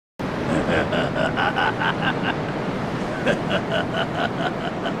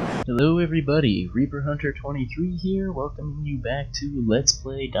Hello everybody, Reaper Hunter 23 here, welcoming you back to Let's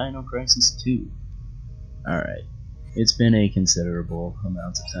Play Dino Crisis 2. Alright, it's been a considerable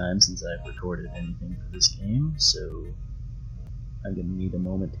amount of time since I've recorded anything for this game, so I'm gonna need a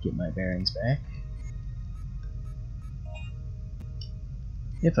moment to get my bearings back.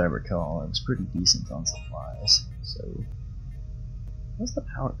 If I recall, I was pretty decent on supplies, so... What's the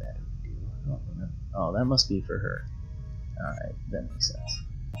power battery do? I don't remember. Oh, that must be for her. Alright, that makes sense.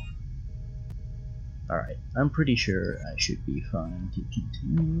 Alright, I'm pretty sure I should be fine to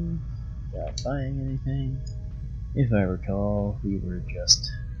continue without buying anything. If I recall, we were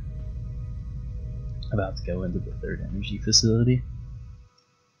just about to go into the third energy facility.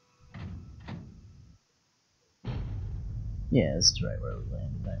 Yeah, this is right where we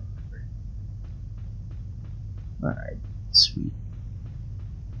landed, I remember. Alright, sweet.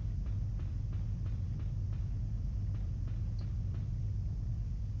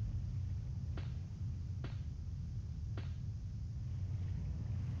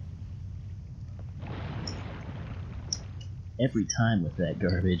 Every time with that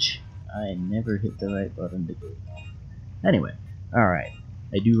garbage, I never hit the right button to go. Anyway, alright,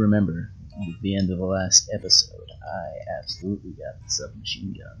 I do remember at the end of the last episode, I absolutely got the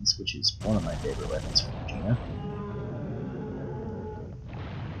submachine guns, which is one of my favorite weapons from Dino.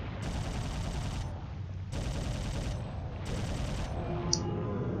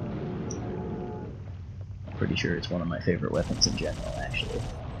 Pretty sure it's one of my favorite weapons in general, actually.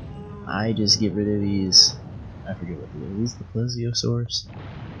 I just get rid of these. I forget what it is. The Plesiosorry?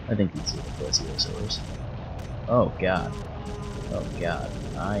 I think these are the Plesiosorry. Oh god. Oh god.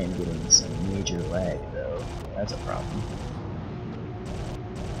 I am getting some major lag though. That's a problem.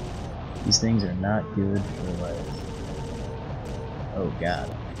 These things are not good for life. Oh god.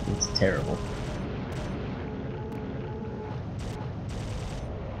 It's terrible.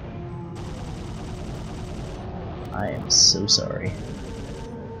 I am so sorry.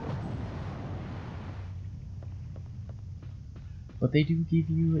 But they do give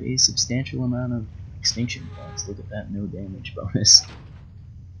you a substantial amount of extinction points. Look at that no damage bonus.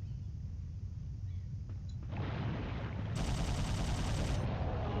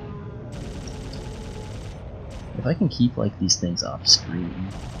 If I can keep like these things off screen,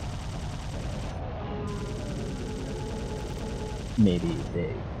 maybe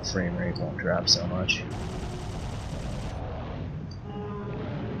the frame rate won't drop so much.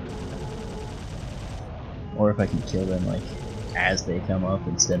 Or if I can kill them like as they come up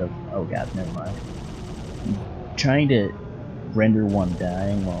instead of, oh god, never mind. Trying to render one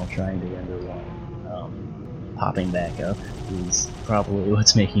dying while trying to render one popping back up is probably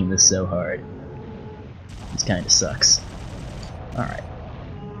what's making this so hard. This kinda sucks. Alright.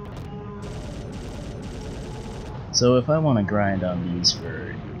 So if I want to grind on these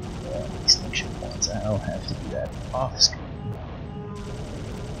for extinction points, I'll have to do that off screen.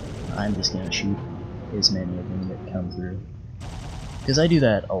 I'm just gonna shoot as many of them that come through. Because I do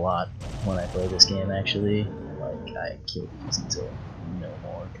that a lot when I play this game, actually. Like, I kill these until no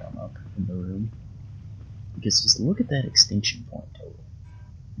more come up in the room. Because just look at that extinction point total.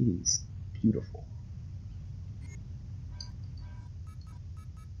 It is beautiful.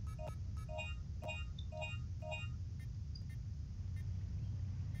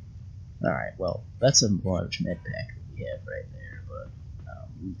 Alright, well, that's a large med pack that we have right there, but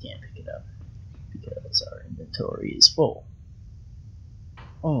we can't pick it up because our inventory is full.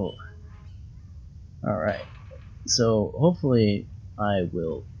 Oh, alright. So, hopefully, I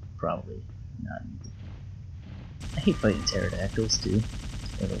will probably not need to. I hate fighting pterodactyls, too.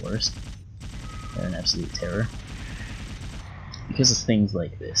 They're the worst. They're an absolute terror. Because of things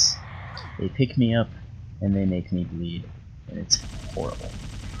like this. They pick me up, and they make me bleed, and it's horrible.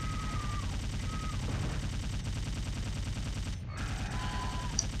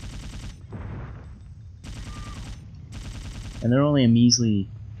 And they're only a measly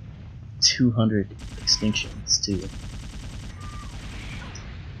 200 extinctions, too.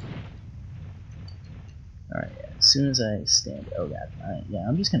 Alright, yeah, as soon as I stand... Oh god, yeah,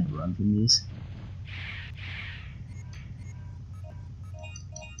 I'm just gonna run from these.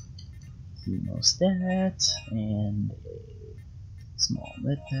 Hemostat, and a small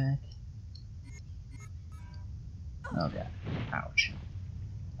med pack. Oh god, ouch.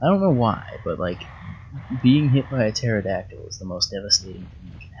 I don't know why, but like, being hit by a pterodactyl is the most devastating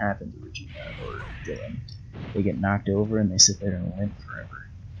thing that can happen to Regina or Dylan. They get knocked over and they sit there and limp forever.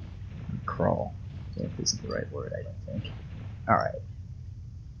 And crawl. If this is the right word, I don't think. Alright.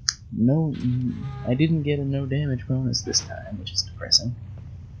 No, I didn't get a no damage bonus this time, which is depressing.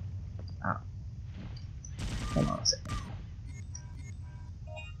 Hold on a second.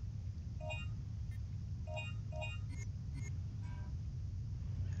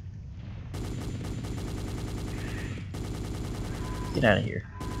 Get out of here.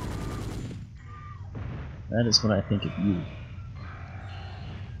 That is what I think of you.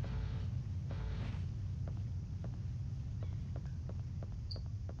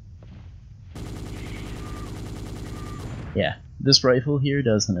 Yeah, this rifle here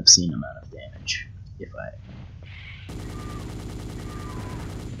does an obscene amount of damage.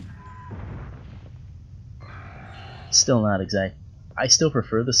 Still not exact. I still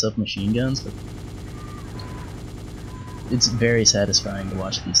prefer the submachine guns, but it's very satisfying to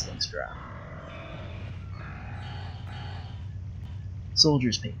watch these things drop.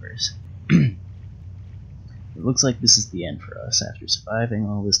 Soldier's papers. It looks like this is the end for us, after surviving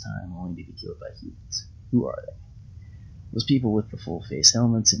all this time only to be killed by humans. Who are they? Those people with the full face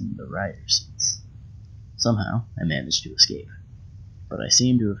helmets and the rider seats. Somehow, I managed to escape. But I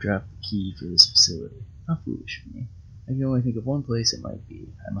seem to have dropped the key for this facility. How foolish of me. I can only think of one place it might be.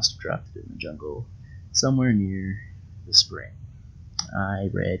 I must have dropped it in the jungle, somewhere near the spring. I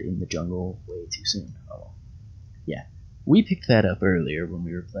read in the jungle way too soon. Oh, yeah. We picked that up earlier when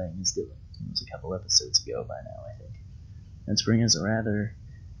we were playing as Dylan. It was a couple episodes ago by now, I think. And spring is a rather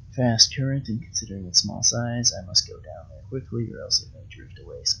fast current, and considering its small size, I must go down there quickly or else it may drift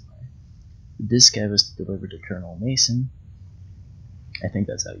away somewhere. The disc I was to deliver to Colonel Mason, I think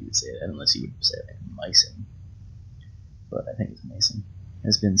that's how you would say that, unless you would say it like Myson, but I think it's Mason,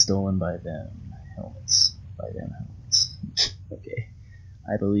 has been stolen by them helmets. Okay.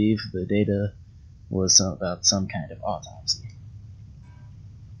 I believe the data was about some kind of autopsy.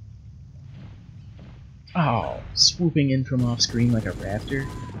 Oh, swooping in from off screen like a raptor?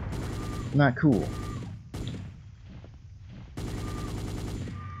 Not cool.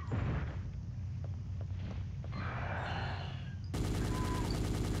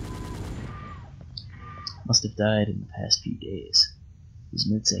 Must have died in the past few days. His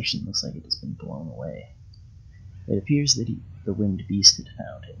midsection looks like it has been blown away. It appears that the winged beast had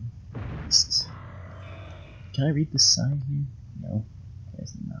found him. Beasts. Can I read this sign here? No, I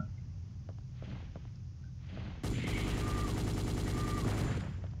guess not.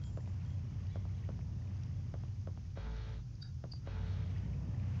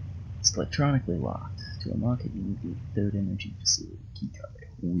 It's electronically locked. To unlock it, you need the third energy facility keycard.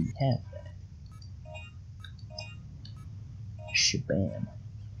 We have that. Shabam.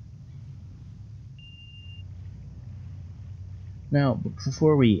 Now,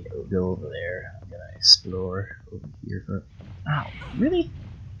 before we go over there, I'm gonna explore over here for. Ow, really?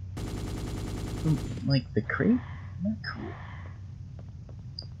 From, like, the crate? Not cool.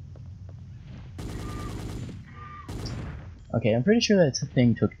 Okay, I'm pretty sure that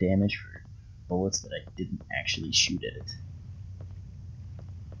thing took damage for bullets that I didn't actually shoot at it.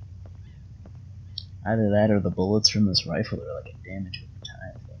 Either that or the bullets from this rifle are like a damage over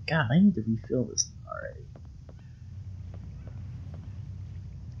time thing. God, I need to refill this thing already.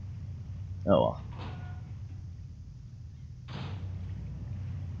 Oh well.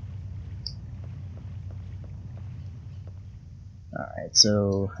 Alright,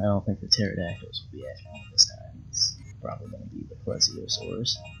 so I don't think the pterodactyls will be after me this time. It's probably going to be the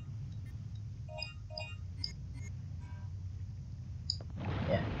Plesiosorry.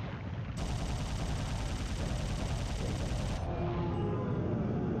 Yeah.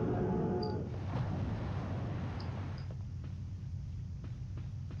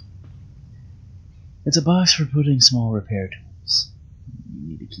 It's a box for putting small repair tools. You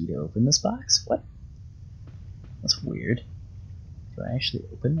need a key to open this box? What? That's weird. Do I actually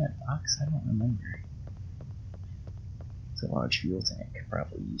open that box? I don't remember. It's a large fuel tank,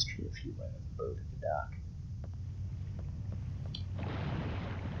 probably used for refueling the boat at the dock.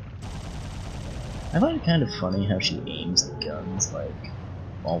 I find it kind of funny how she aims the guns, like,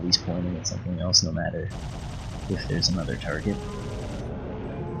 always pointing at something else, no matter if there's another target.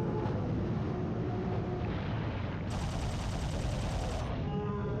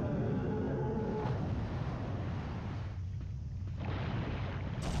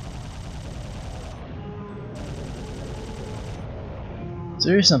 So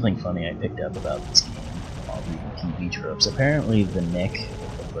there's something funny I picked up about this game while reading TV tropes. Apparently the neck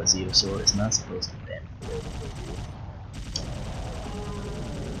of the Plesiosorry is not supposed to bend the way that they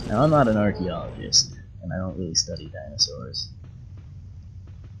do. Now I'm not an archaeologist, and I don't really study dinosaurs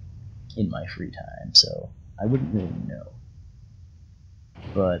in my free time, so I wouldn't really know.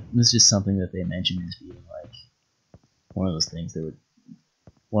 But this is just something that they mentioned as being like one of those things that would,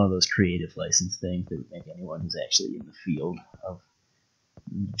 one of those creative license things that would make anyone who's actually in the field of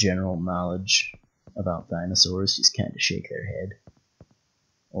general knowledge about dinosaurs just kind of shake their head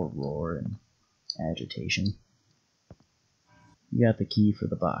or roar in agitation. You got the key for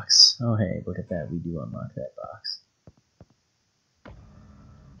the box. Oh hey, look at that, we do unlock that box.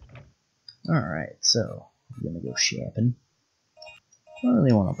 Alright, so we're gonna go shopping. I don't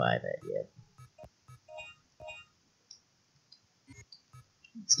really want to buy that yet.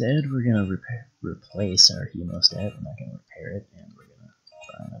 Instead, we're gonna replace our hemostat. We're not gonna repair it, and we're gonna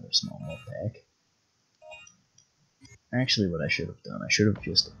buy another small med pack. Actually, what I should have done, I should have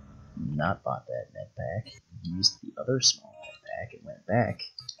just not bought that med pack, used the other small med pack, and went back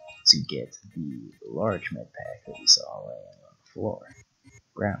to get the large med pack that we saw laying on the floor,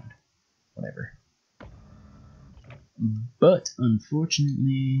 ground, whatever. But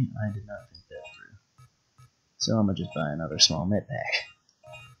unfortunately, I did not think that through. So I'm gonna just buy another small med pack.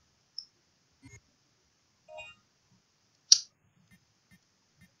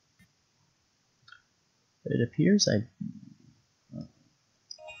 But it appears I'm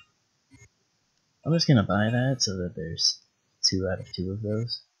just gonna buy that so that there's 2 out of 2 of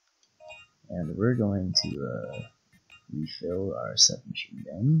those. And we're going to refill our submachine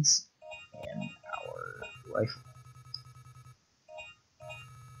guns and our rifle.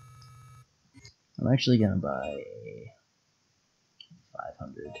 I'm actually gonna buy a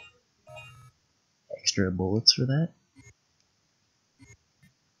 500 extra bullets for that.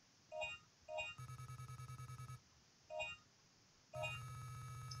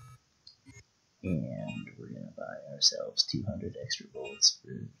 And we're gonna buy ourselves 200 extra bullets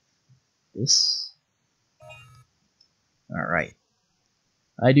for this. Alright.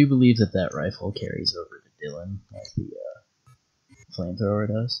 I do believe that that rifle carries over to Dylan, like the flamethrower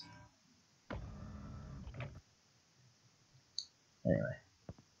does. Anyway.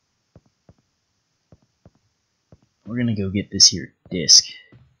 We're gonna go get this here disc.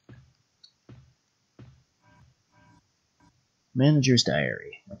 Manager's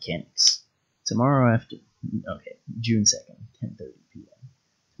Diary, Mechanics. Tomorrow after... Okay, June 2nd, 10:30 p.m.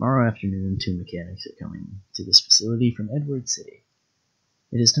 Tomorrow afternoon, 2 mechanics are coming to this facility from Edward City.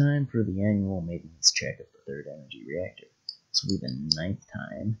 It is time for the annual maintenance check of the 3rd energy reactor. This will be the 9th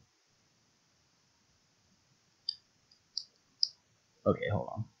time. Okay, hold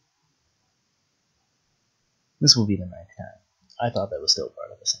on. This will be the 9th time. I thought that was still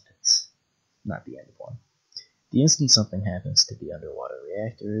part of the sentence, not the end of one. The instant something happens to the underwater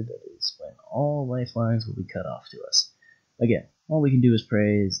reactor, that is when all lifelines will be cut off to us. Again, all we can do is to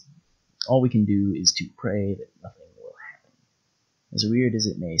pray that nothing will happen. As weird as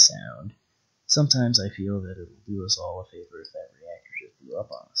it may sound, sometimes I feel that it will do us all a favor if that reactor just blew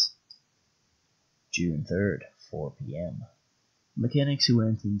up on us. June 3rd, 4 p.m. Mechanics who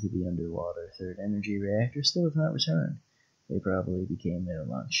went into the underwater 3rd energy reactor still have not returned. They probably became their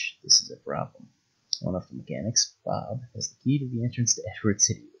lunch. This is a problem. One of the mechanics, Bob, has the key to the entrance to Edward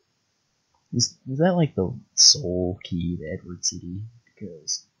City. Is that like the sole key to Edward City?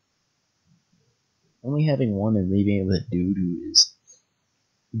 Because only having one and leaving it with a dude who is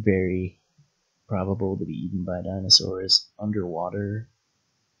very probable to be eaten by dinosaurs underwater,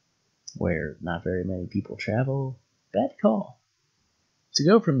 where not very many people travel, bad call. To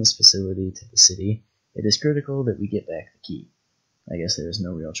go from this facility to the city, it is critical that we get back the key. I guess there is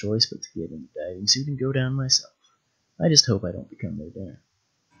no real choice but to get in the diving suit and go down myself. I just hope I don't become their dinner.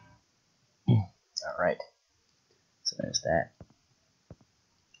 Alright, so there's that.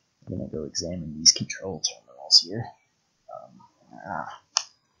 I'm gonna go examine these control terminals here.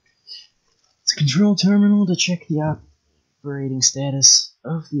 It's a control terminal to check the operating status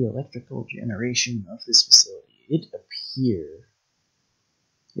of the electrical generation of this facility. It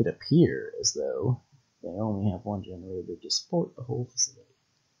appear as though they only have one generator to support the whole facility.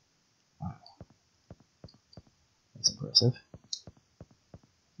 Wow. That's impressive.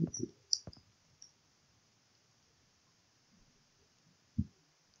 Let's see.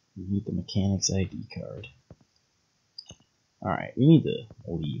 We need the mechanic's ID card. Alright, we need to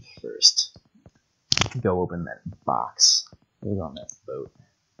leave first. Go open that box. Who's on that boat?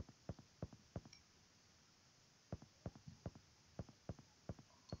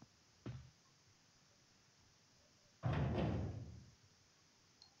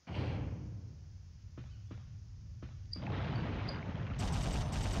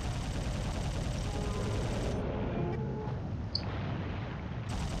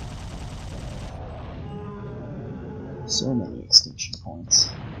 So many extinction points.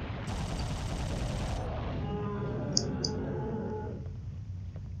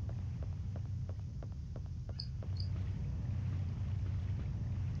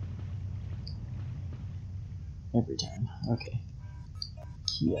 Every time. Okay.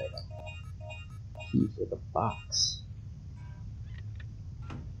 Key item. key for the box.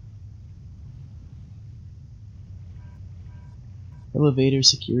 Elevator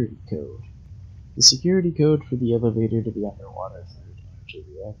security code. The security code for the elevator to the underwater third energy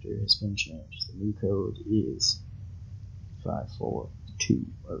reactor has been changed. The new code is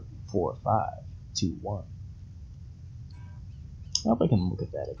 4521. I hope I can look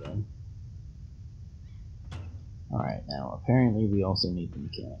at that again. Alright, now apparently we also need the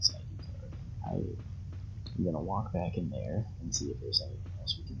mechanic's ID card. I'm gonna walk back in there and see if there's anything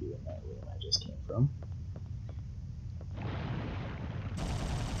else we can do in that room I just came from.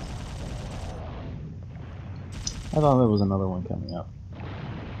 I thought there was another one coming up.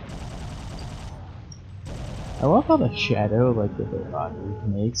 I love how the shadow, like, that their body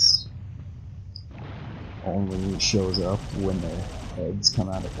makes only shows up when their heads come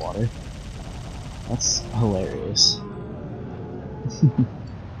out of water. That's hilarious.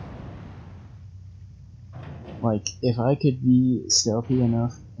 Like, if I could be stealthy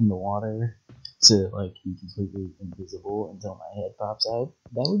enough in the water to, like, be completely invisible until my head pops out,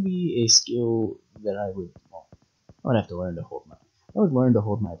 that would be a skill that I would have to learn to hold my... I would learn to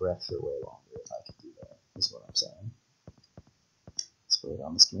hold my breath for way longer if I could do that, is what I'm saying. Displayed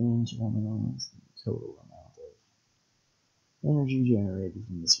on the screen, showing the total amount of energy generated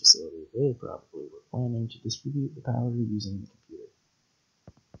from this facility. They probably were planning to distribute the power using the computer.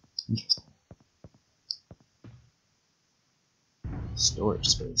 Interesting. Storage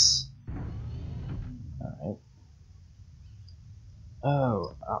space. Alright.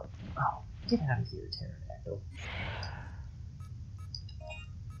 Oh, get out of here, pterodactyl.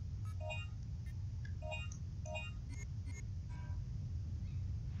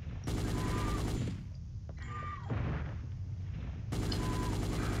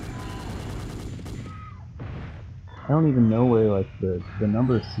 I don't even know where, like, the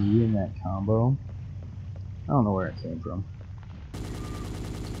number 3 in that combo, I don't know where it came from.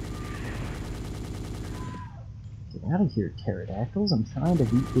 Get out of here, pterodactyls. I'm trying to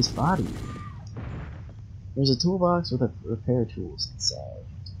beat this body. There's a toolbox with a repair tools inside,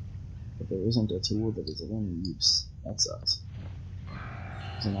 but there isn't a tool that is of any use. That sucks.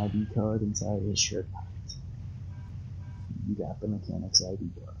 There's an ID card inside his shirt pocket. You got the mechanic's ID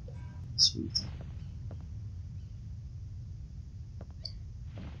card. Sweet.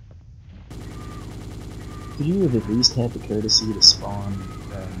 Could you have at least had the courtesy to spawn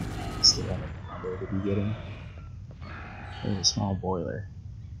instead of a combo to be getting? There's a small boiler.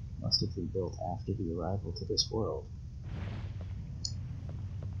 Must have been built after the arrival to this world.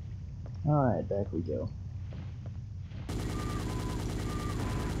 Alright, back we go.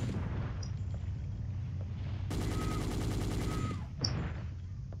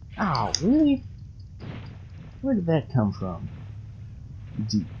 Ow, really? Where did that come from?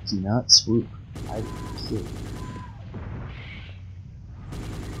 Do not swoop. I will kill you.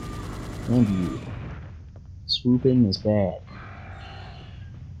 And you. Swooping is bad.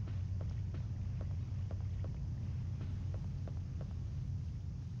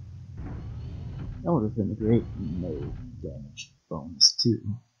 That would have been a great no damage bonus too.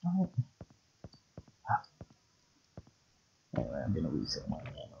 Alright. Anyway, I'm gonna refill my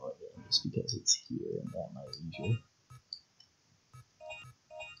ammo again just because it's here and at my leisure.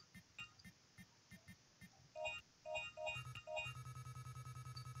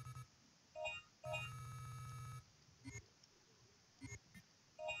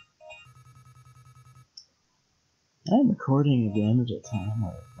 I'm recording again at a time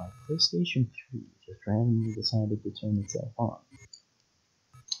where my PlayStation 3 just randomly decided to turn itself on.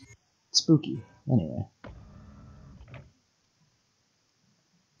 Spooky. Anyway.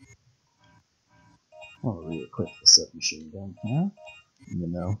 I'll re-equip the submachine gun now.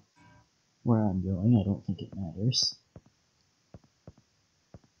 Even though where I'm going, I don't think it matters.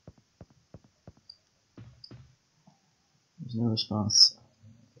 There's no response.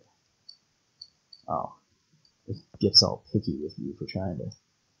 Okay. Oh. It gets all picky with you for trying to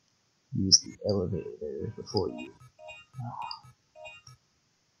use the elevator before you.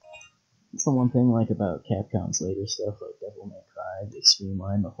 That's the one thing like about Capcom's later stuff, like Devil May Cry, they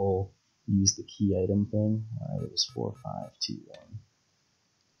streamline the whole use the key item thing. Alright, it was 4521.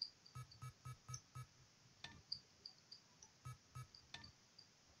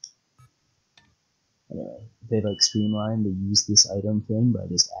 Anyway, they like streamline the use this item thing by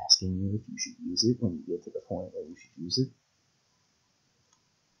just asking you if you should use it when you get to the point where you should use it.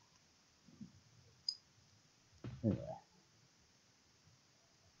 Anyway.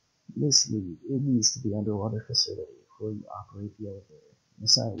 It leads to the underwater facility before you operate the elevator.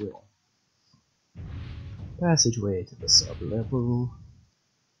 Yes, I will. Passageway to the sub-level.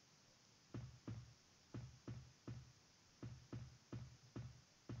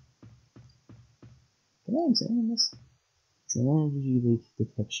 Can I examine this? It's an energy leak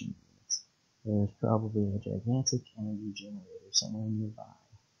detection unit. There's probably a gigantic energy generator somewhere nearby.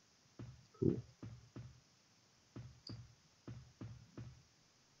 Cool.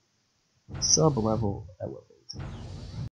 Sub-level